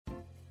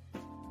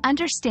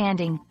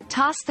Understanding,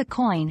 toss the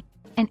coin,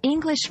 an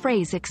English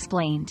phrase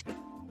explained.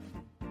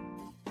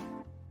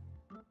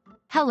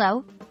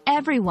 Hello,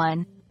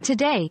 everyone.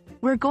 Today,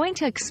 we're going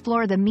to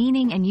explore the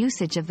meaning and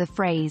usage of the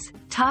phrase,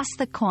 toss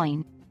the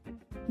coin.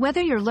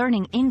 Whether you're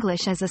learning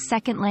English as a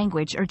second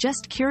language or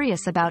just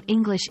curious about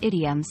English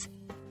idioms,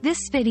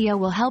 this video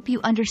will help you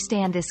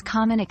understand this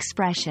common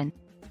expression.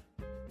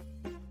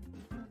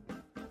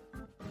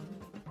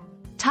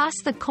 Toss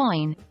the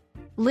coin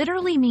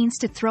literally means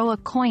to throw a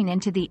coin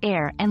into the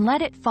air and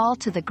let it fall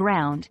to the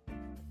ground,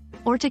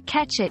 or to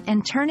catch it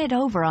and turn it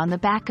over on the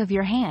back of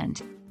your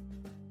hand.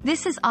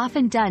 This is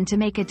often done to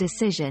make a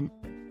decision,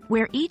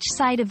 where each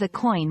side of the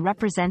coin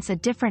represents a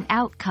different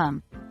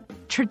outcome,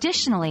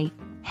 traditionally,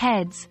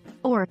 heads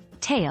or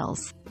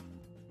tails.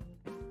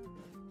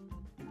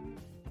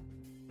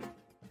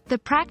 The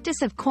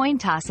practice of coin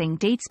tossing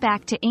dates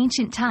back to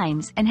ancient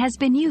times and has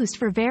been used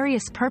for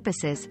various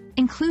purposes,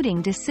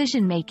 including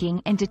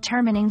decision-making and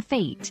determining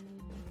fate.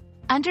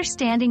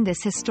 Understanding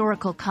this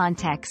historical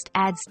context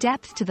adds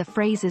depth to the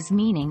phrase's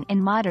meaning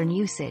in modern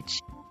usage.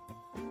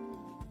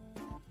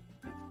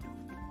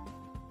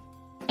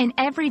 In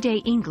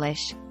everyday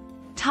English,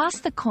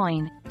 toss the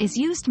coin is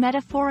used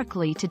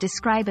metaphorically to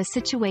describe a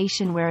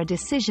situation where a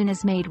decision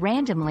is made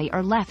randomly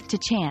or left to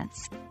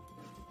chance.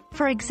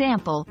 For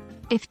example,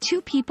 if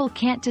two people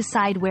can't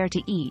decide where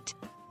to eat,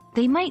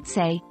 they might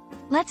say,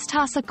 "Let's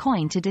toss a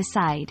coin to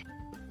decide."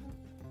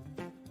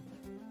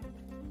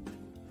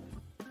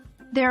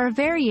 There are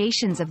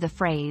variations of the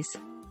phrase,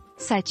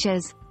 such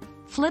as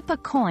flip a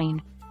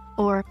coin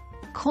or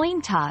coin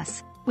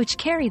toss, which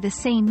carry the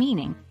same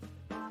meaning.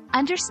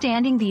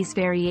 Understanding these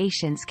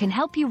variations can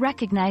help you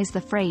recognize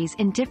the phrase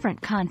in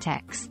different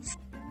contexts.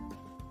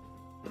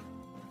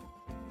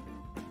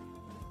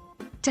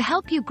 To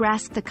help you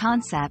grasp the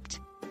concept,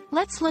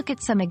 let's look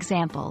at some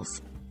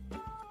examples.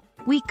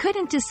 We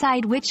couldn't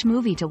decide which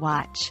movie to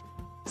watch,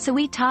 so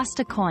we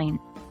tossed a coin.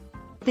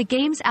 The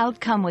game's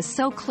outcome was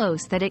so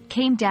close that it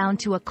came down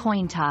to a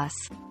coin toss.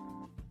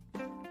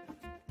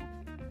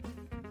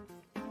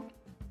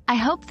 I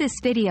hope this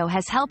video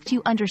has helped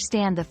you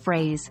understand the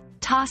phrase,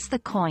 toss the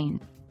coin.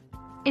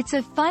 It's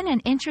a fun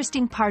and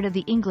interesting part of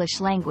the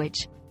English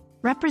language,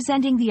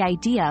 representing the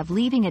idea of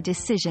leaving a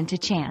decision to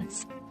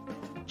chance.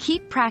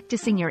 Keep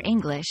practicing your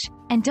English,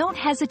 and don't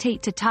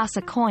hesitate to toss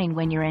a coin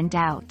when you're in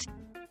doubt.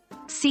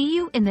 See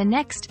you in the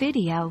next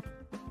video.